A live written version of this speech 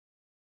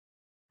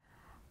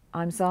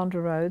I'm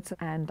Zandra Rhodes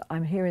and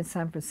I'm here in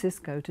San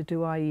Francisco to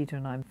do Aida,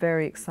 and I'm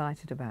very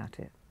excited about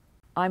it.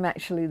 I'm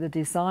actually the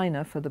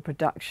designer for the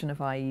production of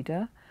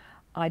Aida.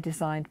 I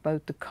designed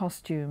both the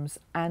costumes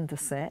and the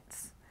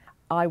sets.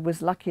 I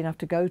was lucky enough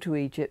to go to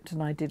Egypt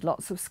and I did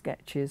lots of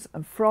sketches,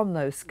 and from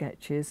those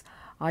sketches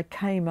I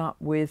came up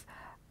with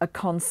a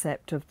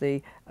concept of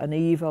an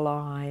evil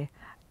eye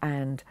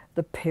and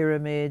the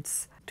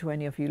pyramids. To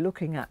any of you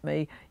looking at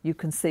me, you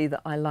can see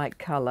that I like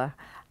colour,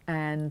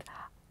 and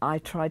I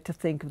tried to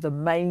think of the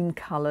main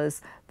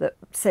colours that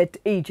said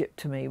Egypt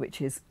to me, which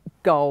is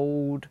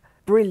gold,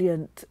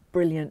 brilliant,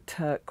 brilliant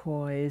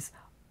turquoise,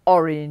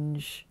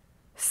 orange,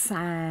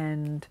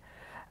 sand,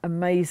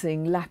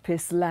 amazing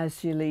lapis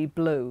lazuli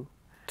blue.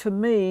 To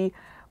me,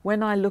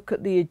 when I look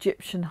at the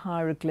Egyptian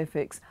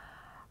hieroglyphics,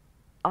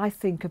 I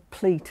think of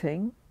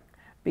pleating,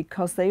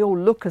 because they all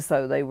look as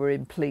though they were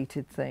in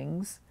pleated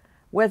things.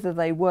 Whether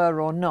they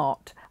were or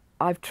not,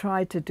 I've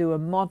tried to do a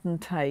modern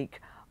take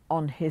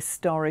on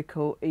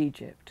historical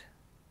Egypt.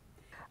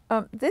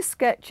 This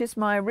sketch is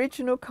my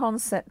original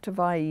concept of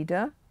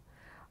Aida.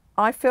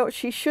 I felt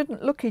she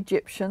shouldn't look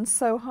Egyptian,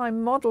 so I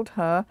modelled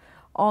her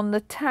on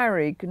the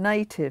Tarig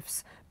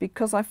natives,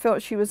 because I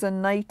felt she was a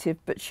native,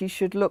 but she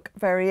should look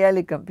very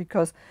elegant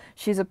because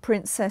she's a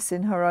princess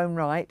in her own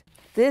right.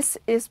 This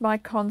is my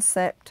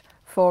concept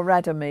for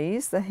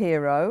Radames, the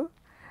hero,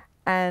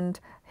 and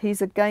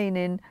he's again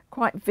in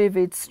quite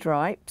vivid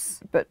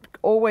stripes, but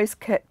always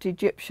kept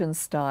Egyptian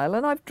style.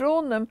 And I've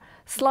drawn them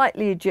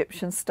slightly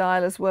Egyptian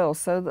style as well,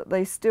 so that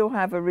they still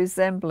have a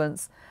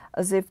resemblance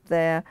as if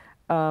they're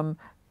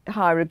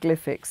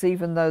hieroglyphics,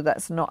 even though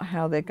that's not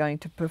how they're going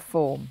to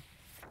perform.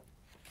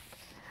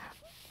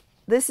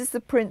 This is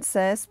the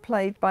princess,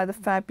 played by the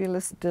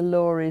fabulous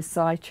Dolores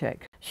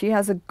Zychek. She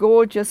has a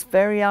gorgeous,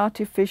 very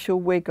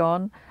artificial wig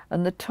on,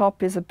 and the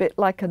top is a bit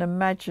like an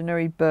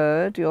imaginary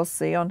bird you'll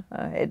see on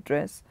her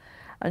headdress.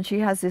 And she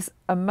has this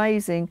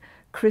amazing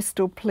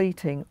crystal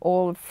pleating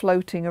all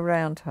floating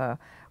around her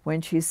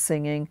when she's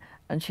singing,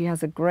 and she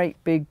has a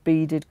great big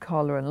beaded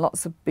collar and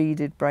lots of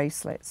beaded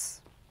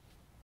bracelets.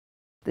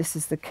 This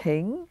is the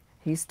king.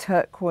 He's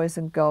turquoise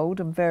and gold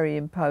and very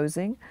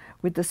imposing,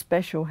 with the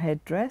special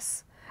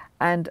headdress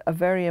and a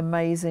very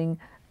amazing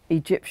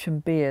Egyptian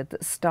beard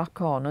that's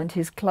stuck on, and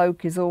his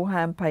cloak is all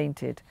hand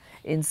painted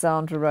in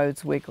Zandra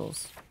Rhodes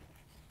wiggles.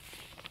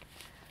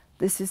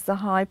 This is the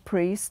high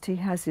priest. He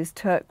has his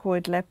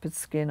turquoise leopard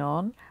skin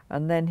on,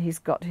 and then he's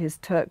got his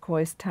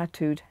turquoise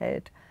tattooed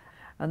head,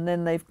 and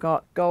then they've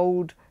got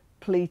gold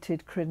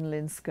pleated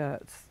crinoline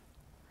skirts.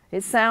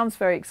 It sounds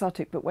very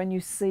exotic, but when you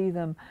see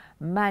them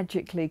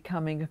magically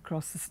coming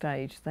across the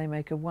stage, they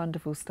make a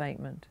wonderful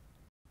statement.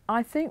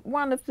 I think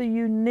one of the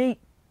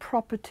unique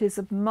properties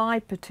of my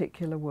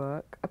particular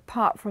work,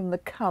 apart from the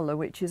colour,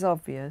 which is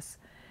obvious,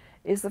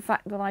 is the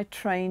fact that I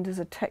trained as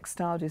a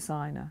textile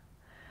designer.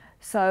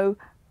 So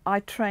I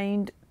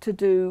trained to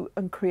do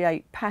and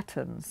create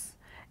patterns.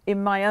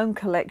 In my own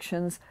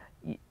collections,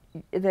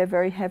 they're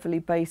very heavily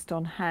based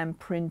on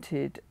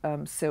hand-printed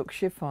silk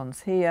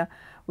chiffons. Here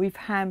we've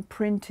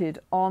hand-printed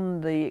on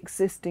the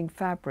existing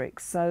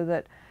fabrics so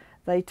that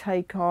they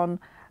take on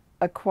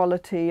a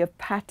quality of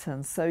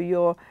pattern. So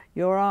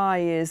your eye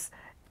is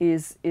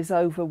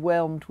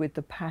overwhelmed with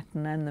the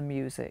pattern and the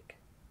music.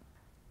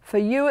 For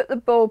you at the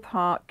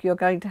ballpark, you're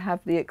going to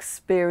have the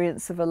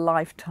experience of a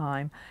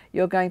lifetime.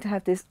 You're going to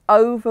have this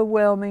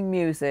overwhelming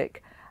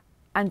music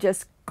and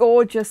just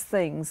gorgeous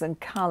things and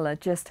colour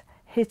just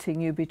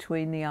hitting you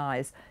between the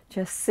eyes.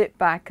 Just sit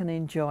back and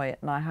enjoy it,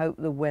 and I hope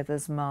the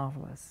weather's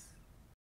marvellous.